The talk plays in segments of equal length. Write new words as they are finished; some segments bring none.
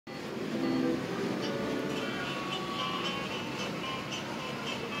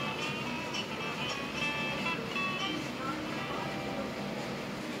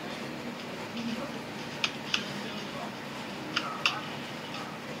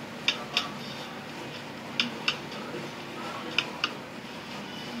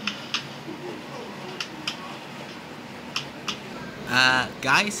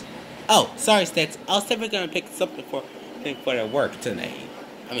Guys? Oh, sorry, Sticks. I was definitely gonna pick something for the work today.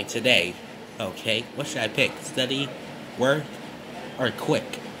 Today. Okay, what should I pick? Study, work, or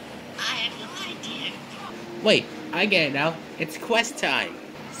quick? I have no idea. Wait, I get it now. It's quest time.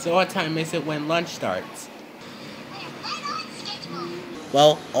 So what time is it when lunch starts?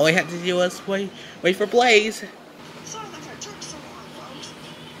 Well, all we had to do was wait for Blaze. Sorry that I took so long, folks.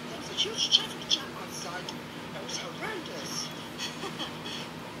 There was a huge traffic jam outside. It was horrendous.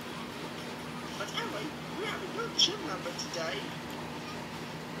 But anyway, we have a new gym member today.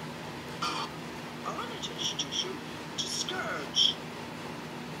 I wanted to introduce you to Scourge.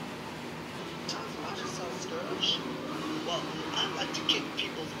 Tell us about yourself, Scourge. Well, I like to kick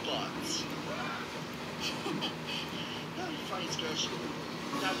people's butts. Very funny, Scourge.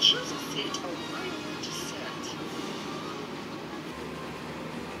 Now choose a seat or where you want to sit.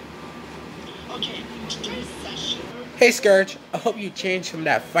 Okay, today's session. Hey Scourge, I hope you changed from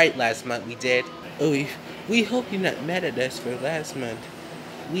that fight last month we did. Oh, we hope you're not mad at us for last month.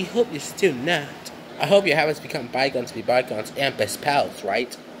 We hope you're still not. I hope your habits become bygones be bygones and best pals,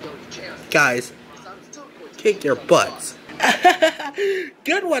 right? Guys, kick your butts.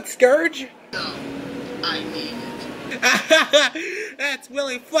 Good one, Scourge. No, I mean it. That's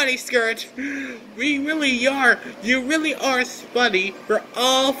really funny, Scourge. We really are. You really are funny. We're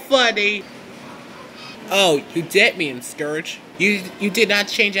all funny. Oh, you did mean Scourge. You did not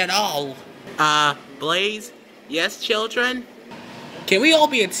change at all. Blaze? Yes, children? Can we all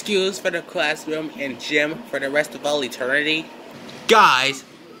be excused for the classroom and gym for the rest of all eternity? Guys!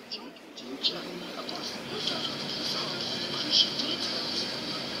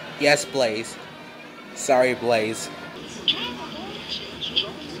 Yes, Blaze. Sorry, Blaze.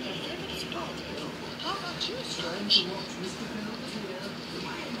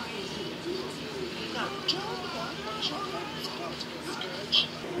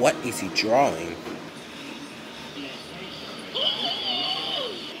 What is he drawing?